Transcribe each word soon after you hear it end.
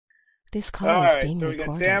This All call is right, being so we got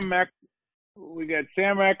recorded. We got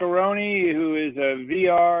Sam Macaroni, who is a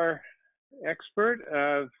VR expert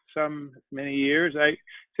of some many years.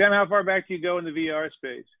 Sam, how far back do you go in the VR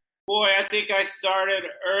space? Boy, I think I started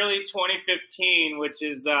early 2015, which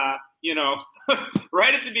is, right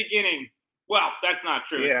at the beginning. Well, that's not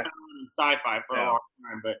true. Yeah. It's been in sci-fi for a Yeah. long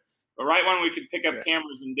time, but right when we could pick up Yeah.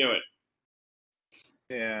 cameras and do it.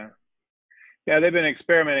 Yeah. Yeah, they've been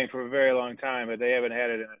experimenting for a very long time, but they haven't had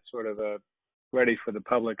it in a sort of a ready for the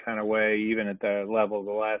public kind of way, even at the level of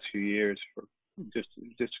the last few years, for just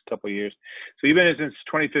a couple of years. So you've been in since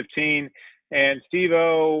 2015, and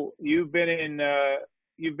Steve-O, you've been in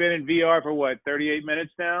VR for what, 38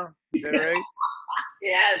 minutes now? Is that right?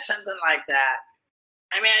 Yeah, something like that.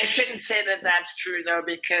 I mean, I shouldn't say that that's true though,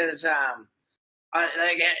 because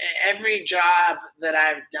like every job that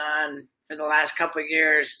I've done for the last couple of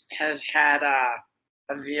years has had a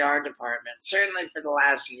VR department. Certainly for the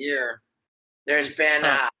last year, there's been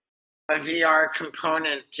a VR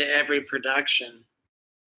component to every production.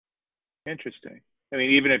 Interesting. I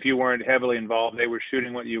mean, even if you weren't heavily involved, they were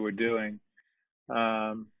shooting what you were doing.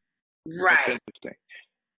 Right. That's interesting.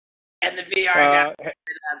 And the VR guy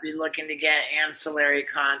would be looking to get ancillary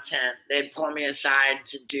content. They'd pull me aside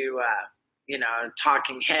to do,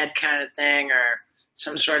 talking head kind of thing or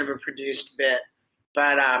some sort of a produced bit.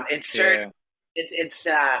 But it's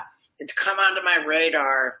come onto my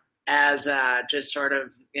radar as just sort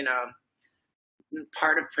of,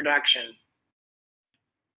 part of production.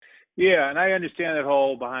 Yeah, and I understand that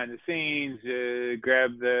whole behind the scenes,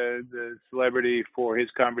 grab the celebrity for his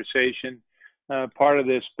conversation part of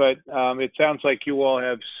this, but it sounds like you all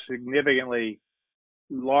have significantly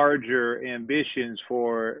larger ambitions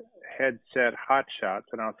for headset hotshots,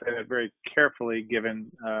 and I'll say that very carefully given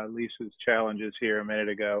Lisa's challenges here a minute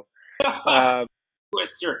ago.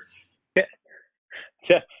 Twister.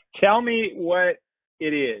 Tell me what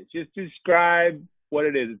it is. Just describe what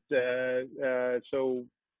it is so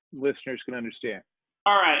listeners can understand.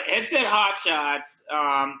 All right. Headset Hotshots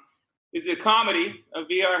is a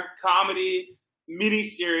VR comedy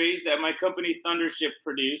mini-series that my company Thundership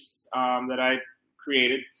produced that I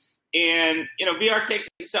created. And, VR takes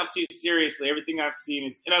itself too seriously. Everything I've seen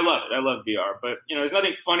is, and I love it. I love VR, but, there's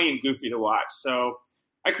nothing funny and goofy to watch. So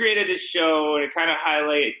I created this show, and it kind of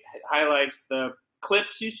highlights the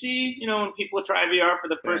clips you see, when people try VR for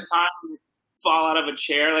the first time and fall out of a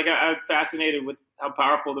chair. Like I'm fascinated with how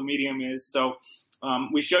powerful the medium is. So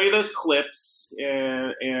we show you those clips,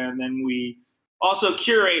 and then we also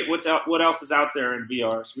curate what else is out there in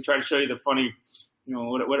VR. So we try to show you the funny,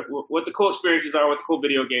 what the cool experiences are, what the cool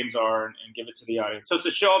video games are, and give it to the audience. So it's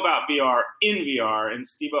a show about VR in VR, and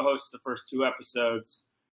Steve-O hosts the first 2 episodes.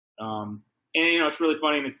 And it's really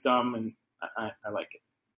funny and it's dumb, and I like it.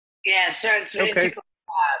 Yeah, so it's basically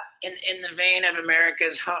in the vein of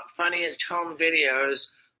America's funniest home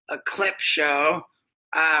videos, a clip show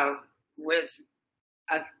with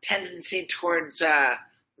a tendency towards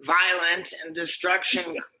violent and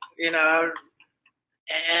destruction, and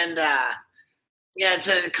it's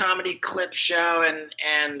a comedy clip show, and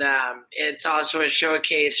it's also a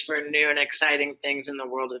showcase for new and exciting things in the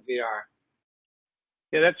world of VR.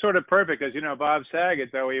 Yeah, that's sort of perfect because, Bob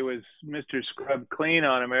Saget, though he was Mr. Scrub Clean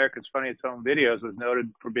on America's Funniest Home Videos, was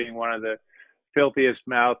noted for being one of the filthiest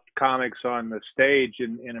mouthed comics on the stage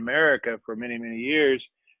in America for many, many years.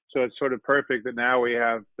 So it's sort of perfect that now we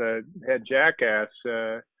have the head jackass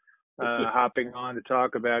hopping on to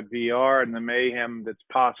talk about VR and the mayhem that's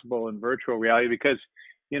possible in virtual reality because,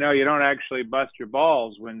 you don't actually bust your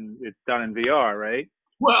balls when it's done in VR, right?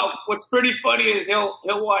 Well, what's pretty funny is he'll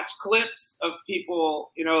watch clips of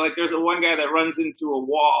people, like there's one guy that runs into a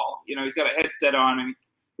wall, he's got a headset on and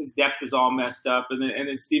his depth is all messed up. And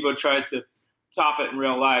then Steve-O tries to top it in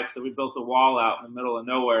real life. So we built a wall out in the middle of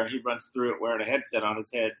nowhere and he runs through it wearing a headset on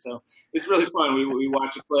his head. So it's really fun. We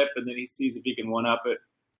watch a clip and then he sees if he can one up it.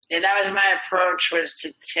 Yeah, that was my approach, was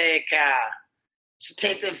to take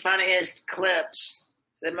the funniest clips,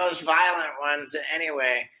 the most violent ones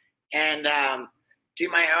anyway, and do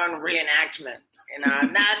my own reenactment,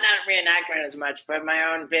 not reenactment as much, but my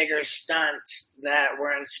own bigger stunts that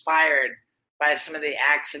were inspired by some of the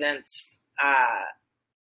accidents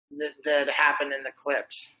that happened in the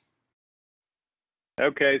clips.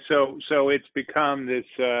 Okay, so it's become this.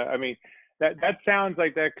 That sounds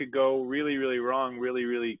like that could go really, really wrong, really,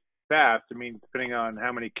 really fast. I mean, depending on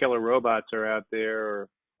how many killer robots are out there or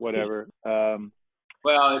whatever. But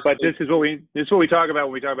this is what we talk about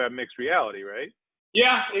when we talk about mixed reality, right?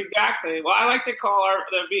 Yeah, exactly. Well, I like to call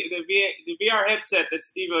the VR headset that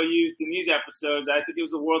Steve-O used in these episodes. I think it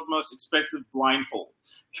was the world's most expensive blindfold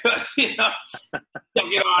because took it on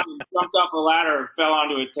and jumped off a ladder and fell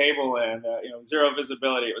onto a table and zero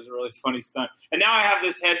visibility. It was a really funny stunt. And now I have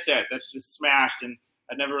this headset that's just smashed, and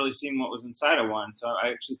I'd never really seen what was inside of one. So I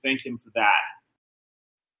actually thank him for that.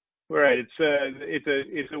 Right.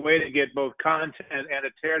 It's a way to get both content and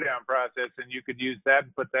a teardown process, and you could use that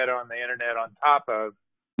and put that on the internet on top of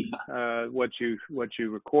what you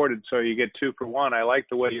recorded. So you get 2 for 1. I like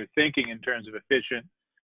the way you're thinking in terms of efficient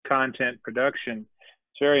content production.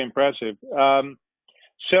 It's very impressive.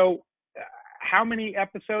 So how many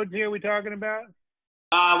episodes here are we talking about?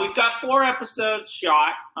 We've got 4 episodes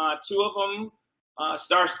shot. 2 of them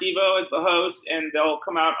star Steve-O as the host, and they'll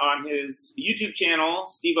come out on his YouTube channel,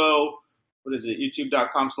 Steve-O,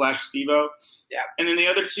 youtube.com/Steve-O. Yeah. And then the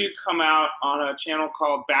other 2 come out on a channel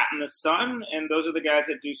called Bat in the Sun, and those are the guys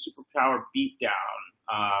that do Superpower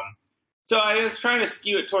Beatdown. So I was trying to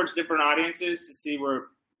skew it towards different audiences to see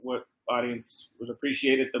what audience would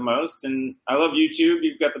appreciate it the most. And I love YouTube.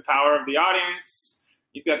 You've got the power of the audience.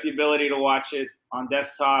 You've got the ability to watch it on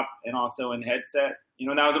desktop and also in headset.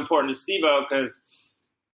 And that was important to Steve-O because,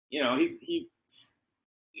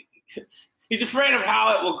 he's afraid of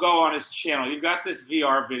how it will go on his channel. You've got this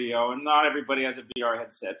VR video, and not everybody has a VR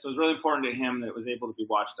headset. So it was really important to him that it was able to be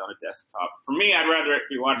watched on a desktop. For me, I'd rather it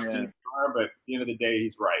be watched in VR, but at the end of the day,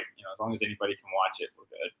 he's right. As long as anybody can watch it, we're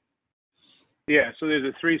good. Yeah, so there's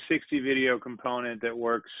a 360 video component that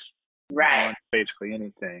works on basically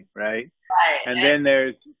anything, right? Right. And then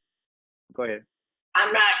there's – go ahead.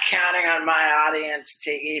 I'm not counting on my audience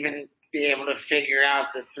to even be able to figure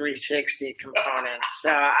out the 360 component. So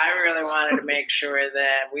I really wanted to make sure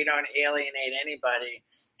that we don't alienate anybody,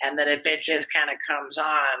 and that if it just kind of comes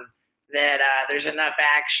on, that there's enough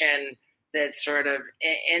action that's sort of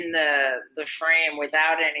in the frame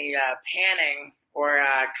without any panning or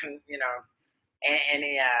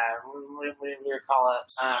any what do you call it?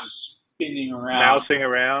 Spinning around, mousing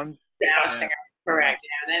around. Mousing. Correct.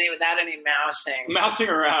 Yeah, and without any mousing. Mousing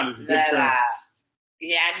around is a good term.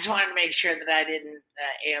 I just wanted to make sure that I didn't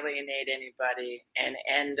alienate anybody and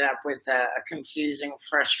end up with a confusing,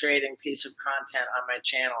 frustrating piece of content on my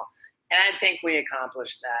channel. And I think we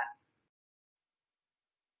accomplished that.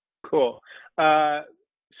 Cool.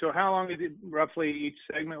 So how long is it roughly each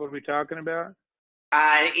segment? What are we talking about?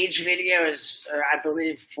 Each video is, I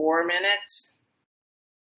believe, 4 minutes.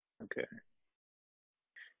 Okay.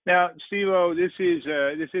 Now, Steve-O, this is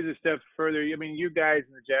a step further. I mean, you guys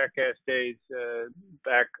in the Jackass days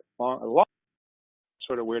back a long,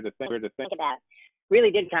 sort of weird to think about. Really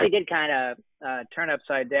did kind of turn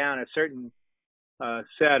upside down a certain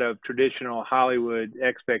set of traditional Hollywood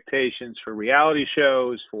expectations for reality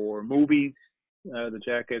shows, for movies. The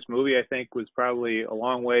Jackass movie, I think, was probably a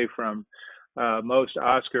long way from most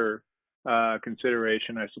Oscar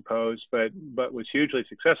consideration, I suppose, but was hugely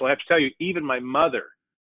successful. I have to tell you, even my mother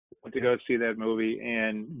went to go see that movie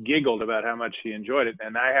and giggled about how much she enjoyed it.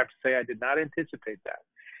 And I have to say, I did not anticipate that.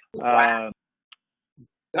 Wow.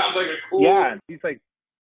 Sounds like a cool. Yeah,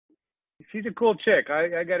 she's a cool chick.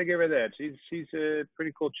 I got to give her that. She's a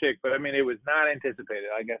pretty cool chick. But I mean, it was not anticipated.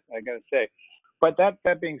 I got to say. But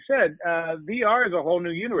that being said, VR is a whole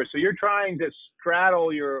new universe. So you're trying to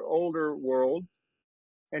straddle your older world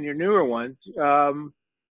and your newer ones.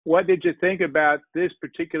 What did you think about this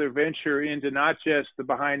particular venture into not just the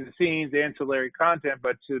behind the scenes ancillary content,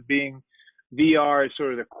 but to being VR as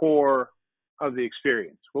sort of the core of the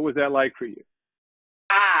experience? What was that like for you?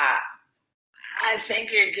 I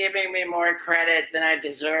think you're giving me more credit than I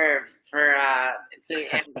deserve for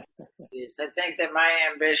the ambitions. I think that my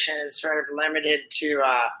ambition is sort of limited to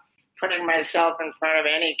putting myself in front of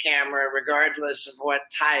any camera, regardless of what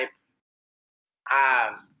type.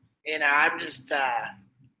 I'm just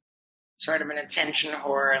sort of an attention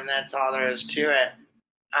whore, and that's all there is to it.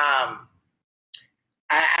 I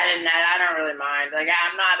don't really mind. Like,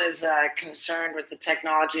 I'm not as concerned with the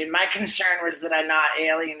technology. My concern was that I not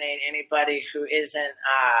alienate anybody who isn't,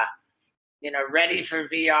 ready for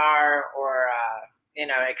VR or,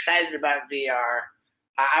 excited about VR.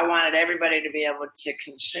 I wanted everybody to be able to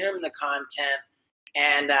consume the content,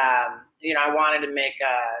 and I wanted to make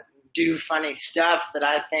do funny stuff that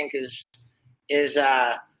I think is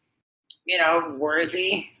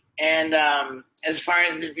worthy. And as far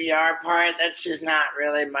as the VR part, that's just not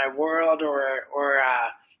really my world or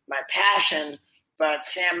my passion. But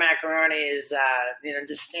Sam Macaroni is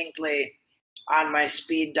distinctly on my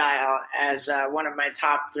speed dial as one of my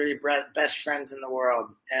top 3 best friends in the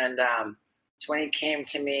world. And so when he came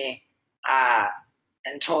to me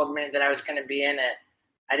and told me that I was going to be in it,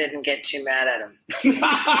 I didn't get too mad at him.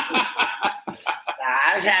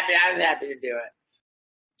 I was happy to do it.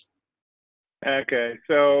 Okay,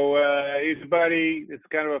 so he's a buddy. It's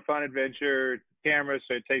kind of a fun adventure. Camera,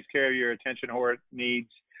 so it takes care of your attention whore needs.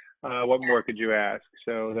 What more could you ask?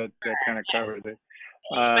 So that kind of covers it.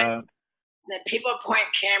 When people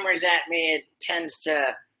point cameras at me, it tends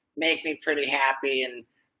to make me pretty happy. And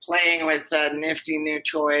playing with nifty new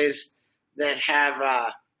toys that have,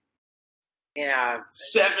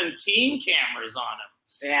 17 cameras on them.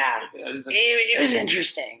 Yeah, it was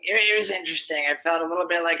interesting. It was interesting. I felt a little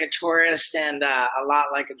bit like a tourist and a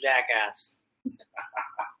lot like a jackass.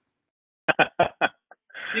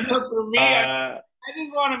 For me, I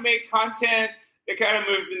just want to make content that kind of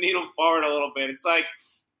moves the needle forward a little bit. It's like,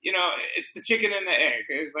 it's the chicken and the egg.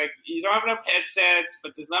 It's like you don't have enough headsets,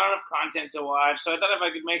 but there's not enough content to watch. So I thought if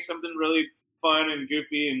I could make something really fun and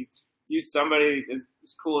goofy and use somebody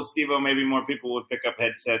as cool as Steve-O, maybe more people would pick up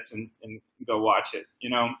headsets and go watch it,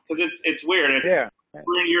 because it's weird.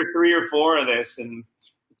 We're in year 3 or 4 of this, and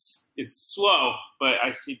it's slow, but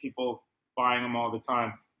I see people buying them all the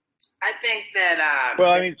time. I think that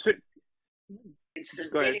it's the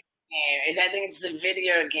video game. I think it's the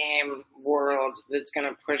video game world that's going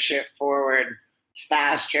to push it forward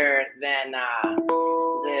faster than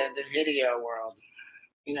the video world.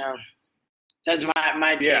 That's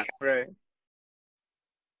my take. Yeah, right.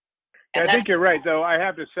 I think you're right, though. I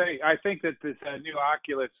have to say, I think that this new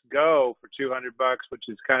Oculus Go for $200, which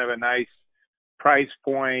is kind of a nice price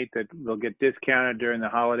point that will get discounted during the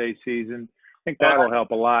holiday season. I think that'll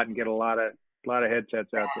help a lot and get a lot of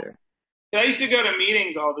headsets out there. I used to go to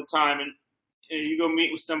meetings all the time, and you go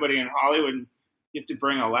meet with somebody in Hollywood, and you have to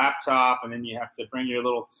bring a laptop, and then you have to bring your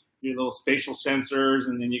little spatial sensors,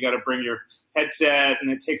 and then you got to bring your headset,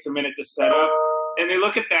 and it takes a minute to set up. And they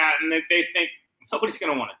look at that, and they think nobody's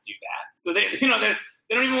going to want to do that. So they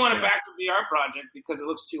don't even want to back the VR project because it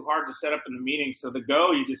looks too hard to set up in the meeting. So the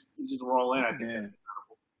Go, you just roll in. I think that's incredible.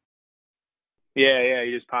 Yeah,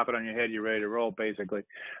 you just pop it on your head, you're ready to roll, basically.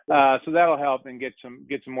 So that'll help and get some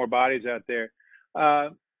more bodies out there.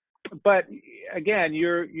 But again,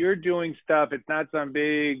 you're doing stuff. It's not some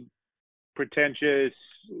big, pretentious,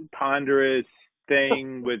 ponderous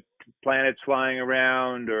thing with planets flying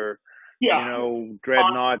around or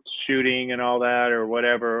dreadnoughts shooting and all that or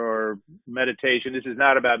whatever, or meditation. This is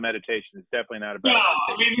not about meditation. It's definitely not about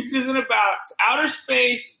meditation. This isn't about outer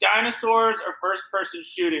space, dinosaurs, or first-person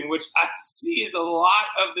shooting, which I see is a lot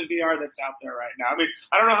of the VR that's out there right now.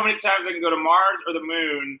 I don't know how many times I can go to Mars or the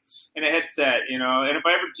moon in a headset, and if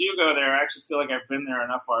I ever do go there, I actually feel like I've been there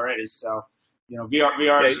enough already, so... VR.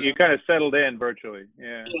 Yeah, you kind of settled in virtually.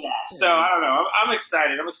 Yeah. So I don't know. I'm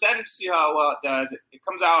excited. I'm excited to see how well it does. It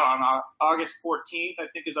comes out on August 14th, I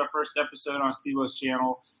think, is our first episode on Steve-O's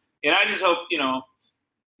channel. And I just hope,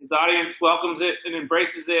 his audience welcomes it and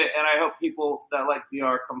embraces it. And I hope people that like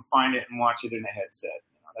VR come find it and watch it in a headset.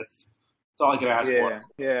 That's all I can ask for.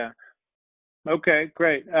 Yeah. Okay,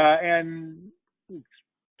 great. And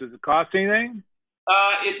does it cost anything?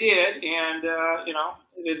 It did, and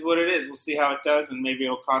it is what it is. We'll see how it does, and maybe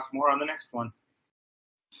it'll cost more on the next one.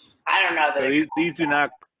 I don't know that so these do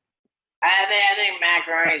not. I think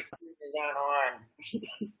macaroni's his own horn.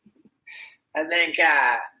 I think.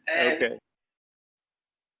 Okay.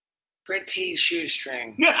 Pretty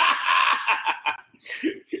shoestring.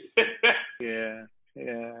 Yeah.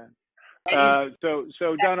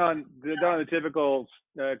 So done on the typical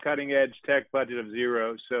cutting edge tech budget of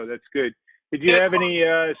 $0. So that's good. Did you have any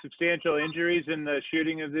substantial injuries in the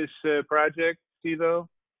shooting of this project, Steve-O?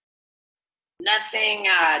 Nothing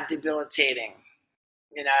debilitating.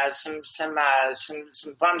 Some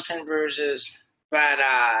bumps and bruises, but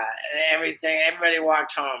everybody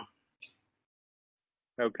walked home.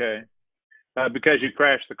 Okay. Because you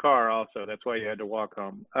crashed the car also. That's why you had to walk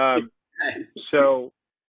home. And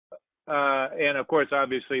of course,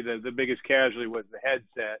 obviously the biggest casualty was the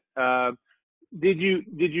headset. Did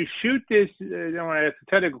you shoot this? I don't want to ask a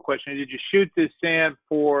technical question. Did you shoot this, Sam?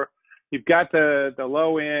 You've got the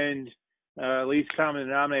low end, least common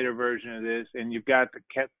denominator version of this, and you've got the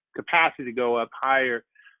capacity to go up higher.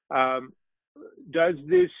 Does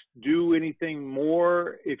this do anything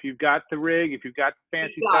more if you've got the rig? If you've got the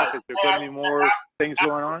fancy stuff, is there going to be more things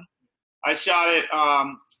going on? I shot it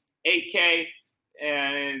 8K.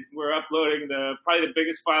 And we're uploading probably the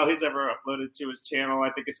biggest file he's ever uploaded to his channel.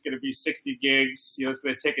 I think it's going to be 60 gigs. It's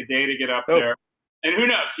going to take a day to get up there. And who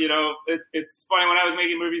knows? It's funny, when I was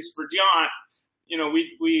making movies for John,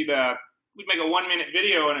 we'd make a 1-minute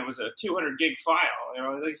video and it was a 200 gig file.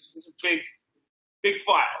 It's a big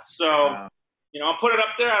file. So I'll put it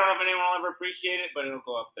up there. I don't know if anyone will ever appreciate it, but it'll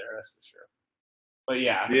go up there. That's for sure. But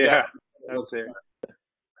yeah. That's it.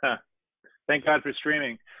 Huh. Thank God for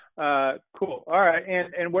streaming. Cool. All right.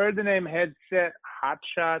 And where did the name Headset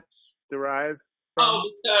Hotshots derive from?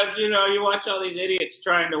 Oh, because, you watch all these idiots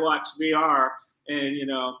trying to watch VR, and,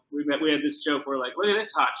 we had this joke where, like, look at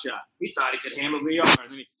this hotshot. We thought he could handle VR,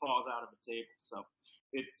 and then he falls out of the table. So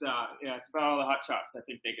it's about all the hotshots. I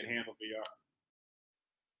think they can handle VR.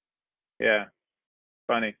 Yeah.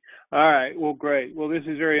 Funny. All right. Well, great. Well, this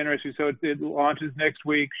is very interesting. So it launches next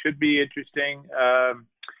week. Should be interesting.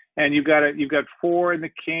 And you've got 4 in the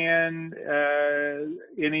can.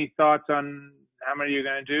 Any thoughts on how many you're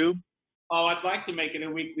going to do? Oh, I'd like to make it a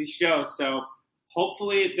weekly show. So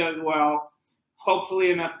hopefully it does well. Hopefully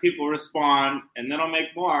enough people respond, and then I'll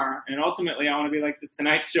make more. And ultimately, I want to be like the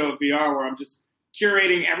Tonight Show of VR, where I'm just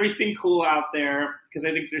curating everything cool out there, because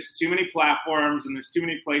I think there's too many platforms and there's too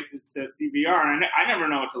many places to see VR, and I never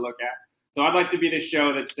know what to look at. So I'd like to be the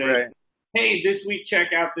show that says, right, hey, this week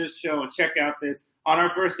check out this show and check out this. On our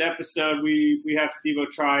first episode, we have Steve-O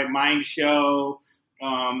try Mind Show.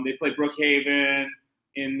 They play Brookhaven.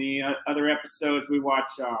 In the other episodes, we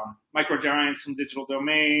watch Micro Giants from Digital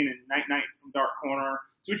Domain and Night Night from Dark Corner.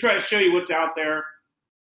 So we try to show you what's out there,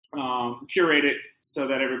 curate it so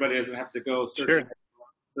that everybody doesn't have to go searching. Sure.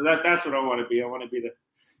 So that's what I want to be. I want to be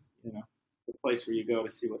the place where you go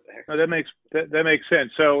to see what the heck. Oh, that makes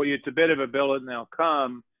sense. So it's a bit of a build it and they'll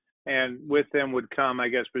come, and with them would come, I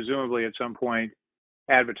guess, presumably at some point,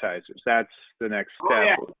 advertisers. That's the next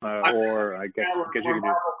step. Yeah. Or I guess you can do.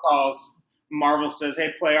 Marvel calls. Marvel says, hey,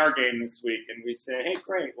 play our game this week. And we say, hey,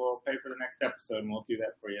 great, we'll pay for the next episode, and we'll do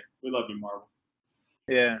that for you. We love you, Marvel.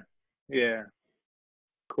 Yeah.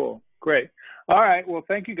 Cool. Great. All right. Well,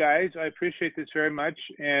 thank you, guys. I appreciate this very much,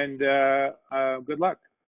 and good luck.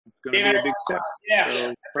 It's going to be a big step. Yeah,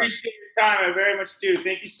 I appreciate your time. I very much do.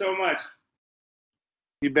 Thank you so much.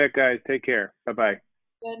 You bet, guys. Take care. Bye-bye.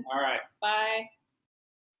 Good. All right. Bye.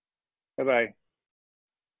 Bye-bye.